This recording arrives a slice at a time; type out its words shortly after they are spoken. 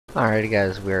Alrighty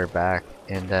guys, we're back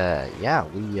and yeah,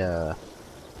 we are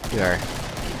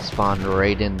spawned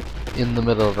right in the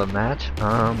middle of a match.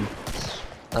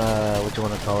 What do you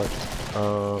want to call it?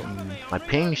 My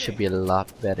ping should be a lot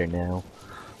better now.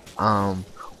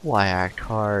 Why act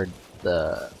hard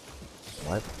the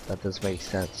what? That doesn't make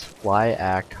sense. Why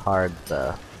act hard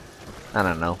the I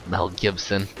don't know, Mel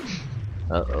Gibson.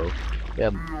 Uh-oh. We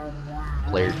have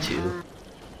player 2.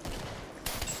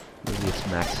 Maybe it's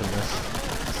Maximus.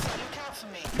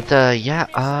 But yeah,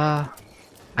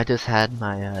 I just had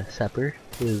my supper.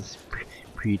 It was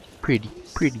pretty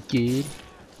good.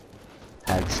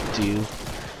 Had stew.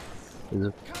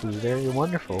 It was very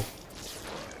wonderful.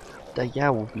 But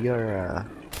yeah, we are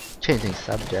changing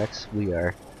subjects. We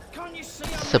are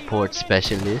support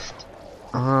specialist.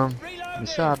 We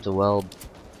still have to weld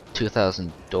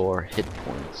 2,000 door hit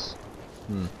points.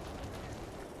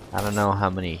 I don't know how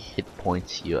many hit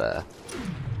points you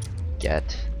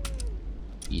get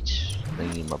each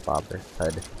thingy-mabobber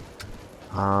HUD.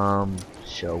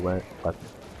 Show what button?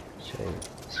 Show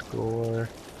score.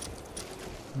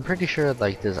 I'm pretty sure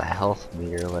like there's a health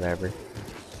meter or whatever.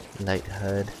 Light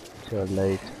HUD. Show a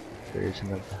light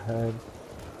version of the HUD.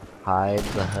 Hide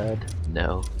the HUD.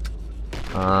 No.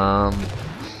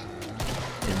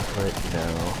 Input.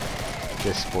 No.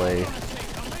 Display.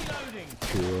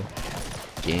 Cool.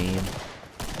 Game.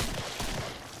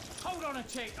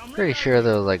 Pretty sure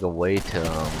there was like a way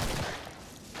to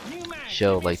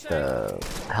show like the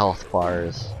health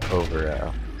bars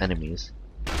over enemies.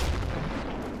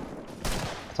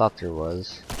 Thought there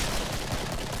was.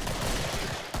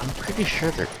 I'm pretty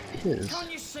sure there is.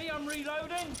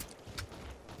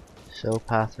 Show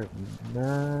path or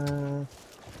nah.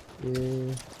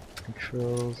 Yeah.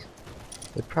 Controls.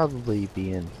 Would probably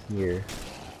be in here.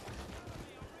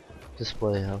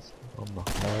 Display health on the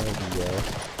HUD, yeah.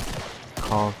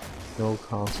 No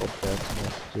console text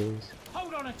messages.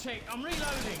 Hold on a tick, I'm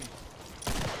reloading.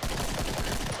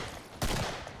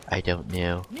 I don't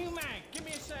know. New mag, give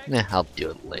me a sec. Nah, I'll do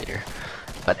it later.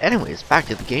 But anyways, back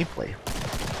to the gameplay.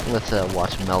 Let's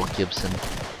watch Mel Gibson.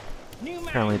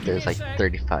 Apparently there's like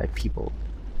 35 people.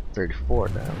 34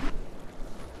 now.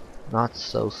 Not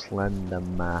so slender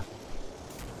man.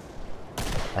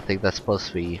 I think that's supposed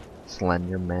to be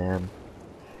Slender Man.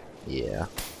 Yeah.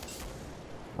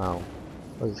 Oh.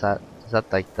 What is that? Is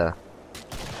that like the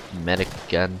medic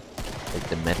gun? Like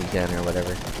the medigun or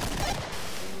whatever?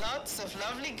 Lots of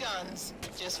lovely guns,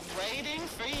 just waiting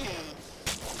for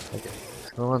you. Okay.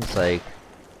 Someone's like,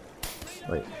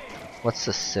 wait, what's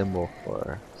the symbol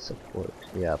for support?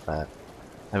 Yeah, that.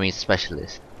 I mean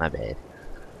specialist. My bad.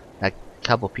 A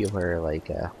couple people are like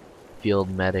field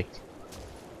medic.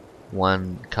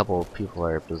 One couple of people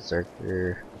are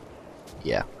berserker.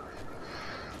 Yeah.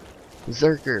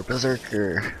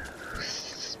 Berserker,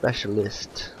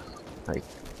 specialist, like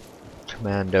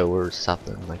commando or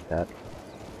something like that.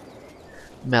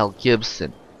 Mel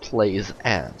Gibson plays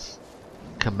as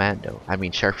commando. I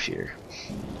mean sharpshooter.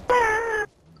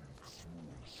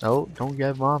 Oh, don't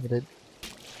get vomited.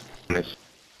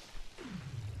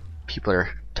 People are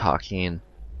talking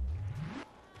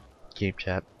game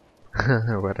chat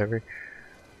or whatever.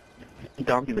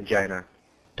 Donkey vagina.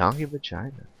 Donkey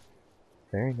vagina.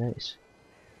 Very nice.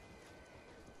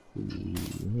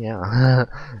 Yeah.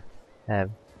 Have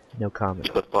no comment.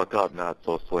 Shut the fuck up, not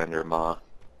so slender, ma.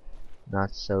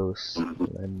 Not so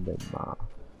slender, ma.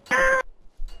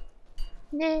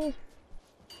 Nah.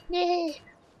 Nah.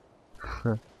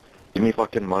 Give me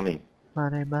fucking money.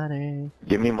 Money.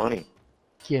 Give me money.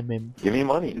 Give me Give me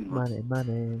money.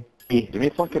 money. Give me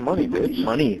fucking money, bitch.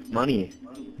 Money.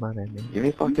 Give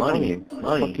me fucking money. What the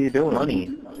fuck are you doing?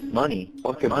 Money.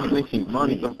 Fucking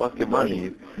money. Some fucking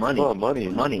money. Come on, money.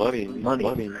 Come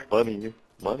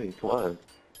on.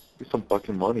 Give some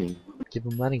fucking money. Give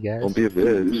him money, guys. Don't be a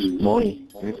bitch. Money.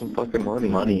 Give me some fucking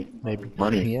money. Maybe.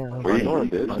 Money. Yeah. Where you going,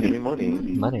 bitch? Give me money.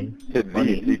 Money. Hit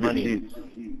V. Secret cheats.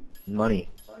 Money,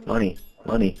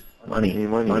 Give me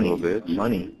money, little bitch.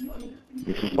 money.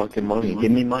 Give some fucking money.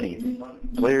 Give me money.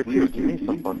 Player 2, give me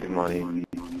some fucking money.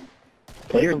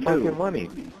 Player Give some fucking 2. money.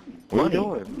 What are you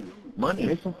doing? Give Money.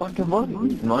 me some fucking money.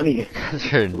 Money.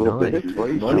 Guys are Little annoying. bitch, why are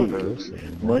you Money. doing this?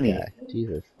 Money. Yeah,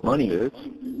 Jesus. Money.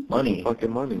 Bitch. Money.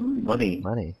 Fucking money. Money.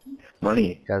 Money. Money.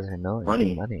 You guys are annoying.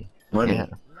 Money. Money. Money. Yeah.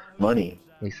 Money.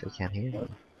 At least I can't hear you.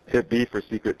 Hit B for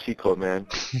secret cheat code, man.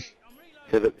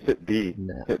 Hit B.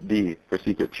 No. Hit B for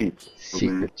secret cheats.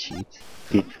 Secret cheats.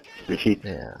 Cheats. The cheats.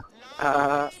 Yeah.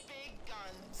 Ah.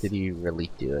 Did you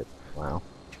really do it? Wow.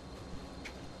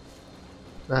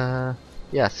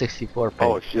 Yeah, 64 ping.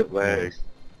 Oh shit, lag.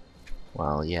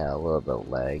 Well, yeah, a little bit of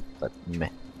lag, but meh.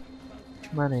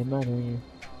 Money.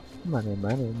 Money,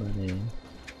 money, money.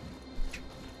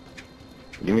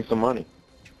 Give me some money.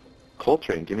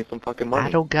 ColeTrainxx, give me some fucking money.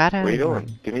 I don't got What are any you doing?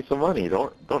 money. Give me some money.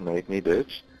 Don't make me,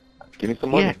 bitch. Give me some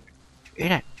money.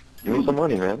 Eat it. Give me some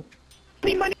money, man.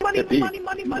 Money, money, money, Hey, money,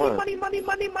 money, money, money, money,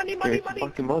 money, money, money, money,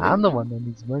 fucking money. I'm the one that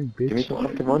needs money, bitch. Give me some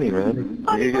fucking money, man.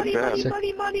 Money, money, money, Shit.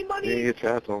 money, money, money. You get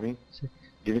trapped, homie. Shit.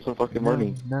 Give me some fucking No,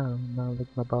 money. no, look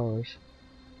at my balls.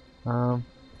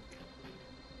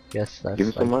 Guess that's Give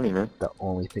me some like money, man. the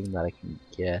only thing that I can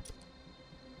get.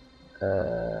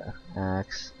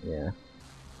 Axe, yeah.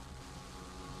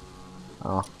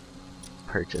 I'll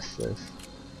purchase this.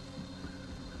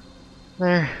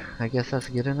 There, I guess that's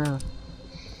good enough.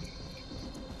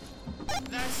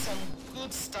 That's some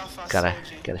good stuff I Gotta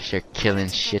sold you. start killing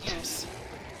Put it to shit. good use.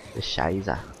 The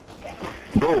Shiza.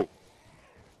 Bro.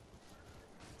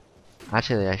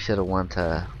 Actually, I should have went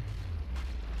to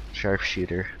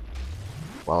sharpshooter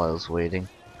while I was waiting.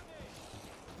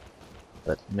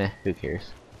 But meh, who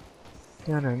cares?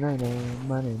 Money,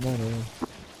 money, money,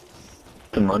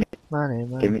 Some money. money,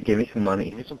 money. Give me some money.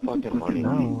 Give me some fucking money.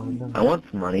 No, no, I want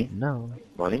some money. no.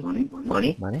 Money?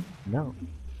 Money? Money? No.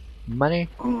 Money?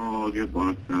 Oh, good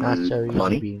luck. Not so easy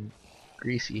Money? being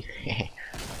greasy.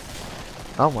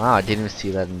 Oh wow, I didn't even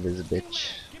see that invisible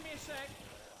bitch. Give me a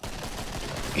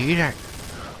sec. Eat it!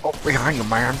 Oh, behind you,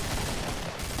 man!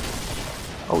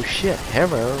 Oh shit,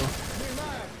 hello!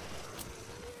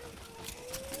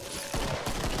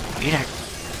 Eat it!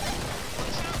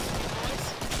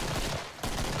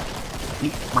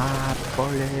 Eat my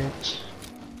bullets!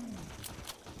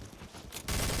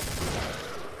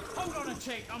 Hold on a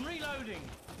tick. I'm reloading.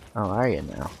 Oh, are you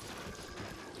now?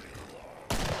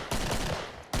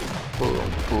 Boom,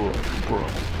 boom, boom.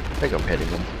 I think I'm hitting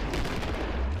him.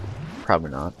 Probably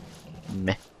not.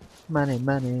 Meh. Money,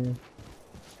 money.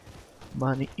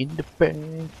 Money in the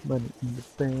bank. Money in the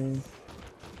bank.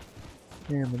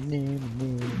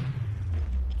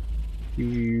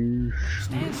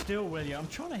 Stand still, will you? I'm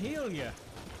trying to heal you.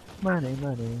 Money,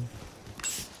 money.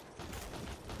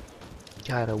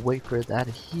 Gotta wait for that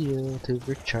heal to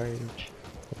recharge.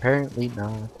 Apparently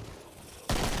not.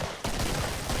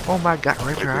 Oh my god,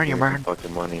 right behind you, Give me some man.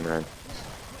 fucking money, man.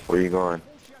 Where you going?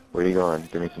 Where you going?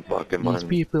 Give me some fucking These money.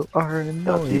 people are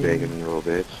Stop teabagging annoying. me, little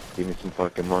bitch. Give me some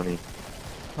fucking money.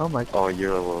 Oh my, Oh,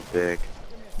 you're a little dick.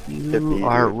 you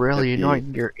are really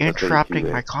annoying. You're interrupting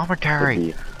my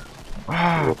commentary.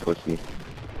 Ah. Little pussy.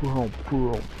 Boom,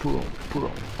 boom, boom,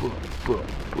 boom, boom, boom,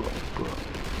 boom, boom.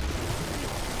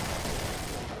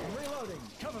 I'm reloading.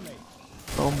 Cover me.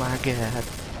 Oh my god.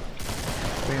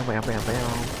 Bam, bam, bam,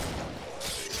 bam.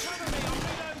 Cover me. I'm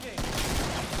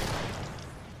reloading.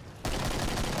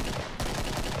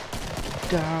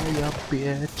 Die, ya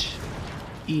bitch.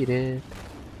 Eat it.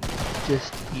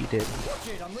 Just eat it. Watch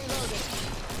it. I'm reloading.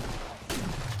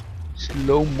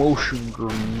 Slow motion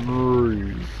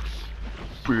grenade.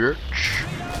 Bitch.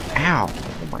 Ow.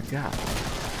 Oh my god.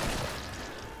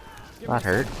 Give me That a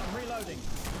hurt. sec. I'm reloading.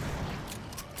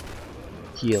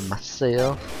 Heal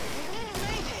myself. You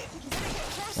made it.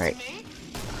 Trust Right. me.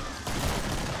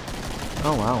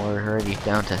 Oh wow, we're already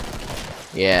down to.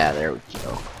 Yeah, there we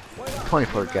go.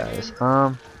 24 guys.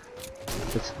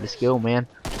 Let's go, man.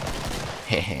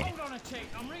 Hehe. Hold on a tick.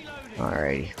 I'm reloading.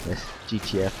 Alrighty, let's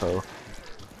GTFO.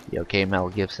 You okay, Mel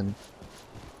Gibson?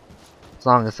 As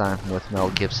long as I'm with Mel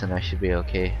Gibson, I should be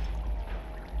okay.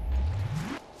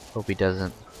 Hope he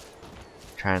doesn't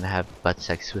trying to have butt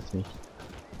sex with me.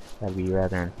 That'd be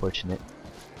rather unfortunate.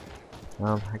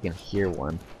 I can hear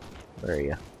one. Where are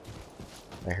you?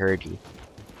 I heard you.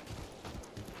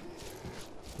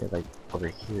 You're like over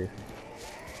here.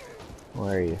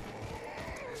 Where are you?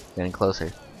 Getting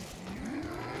closer.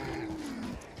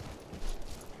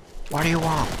 What do you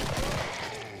want?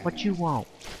 What you want?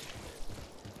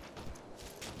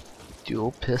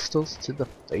 Dual pistols to the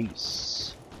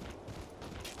face.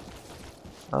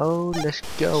 Oh, let's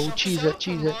go. Shop Cheese is it, open,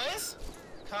 cheese it. boys.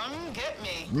 Come get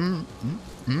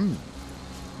me.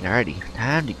 Alrighty,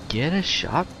 time to get a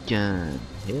shotgun.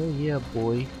 Hell yeah,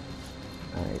 boy.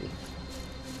 Alrighty.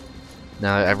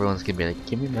 Now everyone's gonna be like,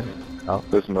 give me money. Oh,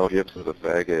 This Mel Gibson's a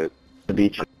faggot. The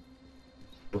beach.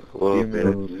 Little You,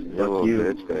 man. bitch. You Fuck little you.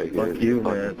 bitch, faggot. Fuck you,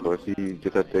 fucking man. pussy.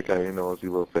 Get that dick out of your nose,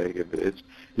 you little faggot bitch.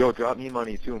 Yo, drop me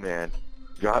money too, man.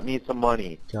 Drop me some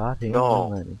money. got him No.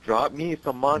 money. Drop me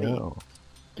some money. No.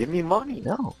 Give me money.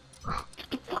 No. Get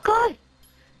the fuck out.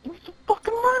 Give me some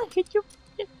fucking money. Get your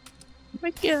my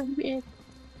gun, man.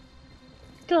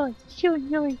 God, so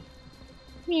annoying.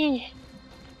 Yeah.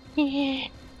 Yeah.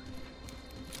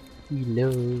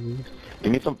 Reload.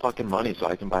 Give me some fucking money so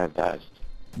I can buy a vest.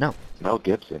 No. Mel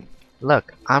Gibson.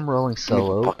 Look, I'm rolling Give me some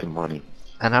solo, fucking money.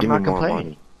 and I'm Give not me more complaining.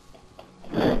 money.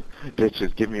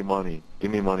 Bitches, give me money.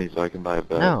 Give me money so I can buy a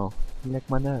bed. No, you lick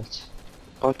my nuts.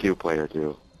 Fuck you, player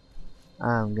 2.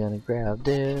 I'm gonna grab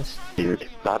this. Dude,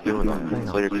 stop doing that.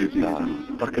 Player 2, stop.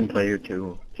 Fucking player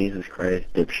 2. Jesus Christ,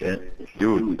 dipshit.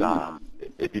 Dude, stop.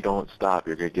 If you don't stop,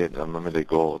 you're gonna get unlimited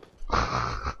gold.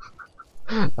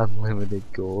 Unlimited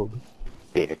gold.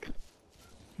 Dick.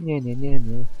 Yeah, yeah, yeah,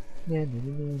 yeah. Yeah, yeah,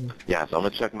 yeah, yeah. Yeah, so I'm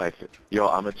gonna check my, I'm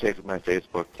gonna check my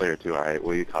Facebook player 2, alright?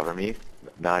 Will you cover me?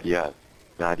 Not yet.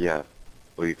 Not yet.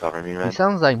 Will you cover me, man? He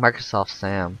sounds like Microsoft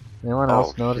Sam. Anyone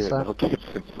else notice that? Mel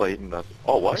Gibson's playing us.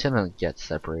 Oh, I what? shouldn't get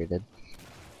separated.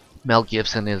 Mel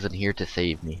Gibson isn't here to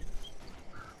save me.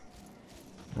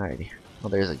 Alrighty. Well,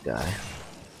 there's a guy.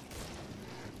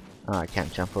 Oh, I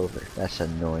can't jump over. That's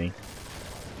annoying.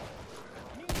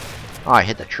 Oh, I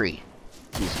hit the tree.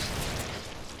 Jesus.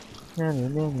 Yeah, yeah,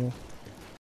 yeah, yeah.